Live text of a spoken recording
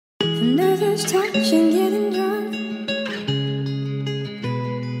Another's touch and getting drunk,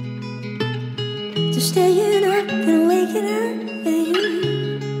 to staying up and waking up with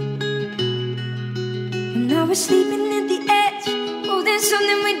you. And now we're sleeping at the edge, holding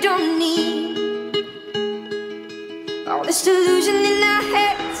something we don't need. All this delusion in our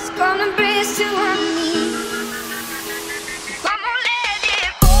heads is gonna bring us to our knees.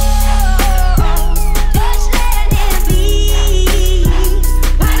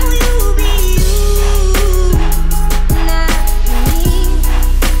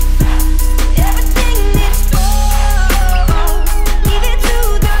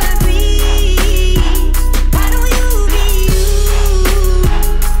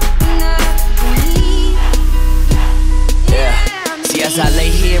 As I lay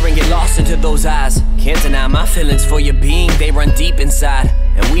here and get lost into those eyes, can't deny my feelings for your being, they run deep inside.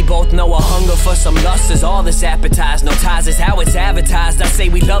 And we both know a hunger for some lust is all this appetized. No ties is how it's advertised. I say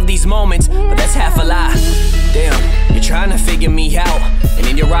we love these moments, but that's half a lie. Damn, you're trying to figure me out, and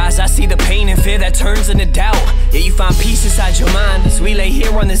in your eyes I see the pain and fear that turns into doubt. Yeah, you find peace inside your mind as we lay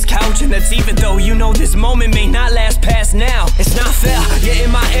here on this couch, and that's even though you know this moment may not last past now. It's not fair, you're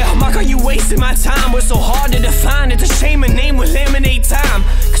in my air, Mark, are you wasting my time? We're so hard to define, it's a shame a name will eliminate time.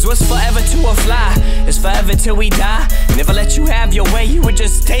 Cause what's forever to a fly is forever till we die. Never let you have your way, you would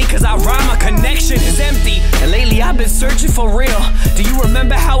just stay cause I rhyme. A connection is empty, and lately I've been searching for real. Do you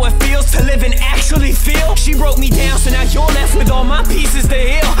remember how it feels to live and actually feel? She broke me down, so now you're left with all my pieces to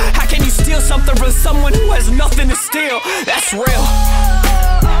heal. How can you steal something from someone who has nothing to steal? That's real.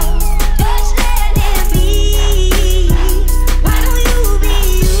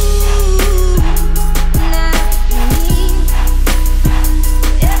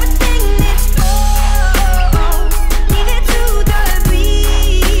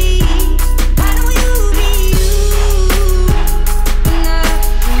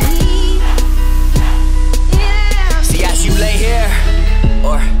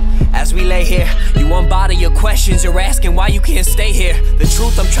 As we lay here, you unbother your questions, you're asking why you can't stay here. The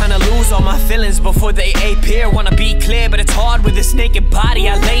truth, I'm trying to lose all my feelings before they appear. Wanna be clear, but it's hard with this naked body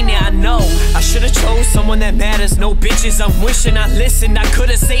I lay near. I know I should've chose someone that matters, no bitches. I'm wishing I listened, I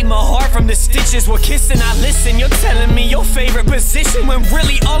could've saved my heart from the stitches. We're kissing, I listen, you're telling me your favorite position, when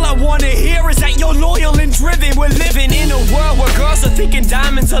really all I wanna hear is that you're loyal and driven. We're living in a world where girls are thinking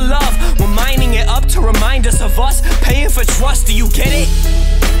diamonds are love. We're mining it up to remind us of us, paying for trust, do you get it?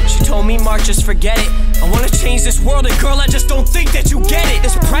 She told me, Mark, just forget it. I wanna change this world, and girl, I just don't think that you get it.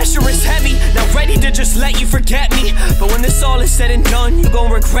 This pressure is heavy, not ready to just let you forget me. But when this all is said and done, you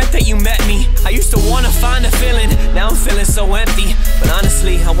gon' regret that you met me. I used to wanna find a feeling, now I'm feeling so empty. But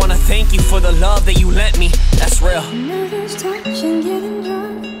honestly, I wanna thank you for the love that you lent me. That's real.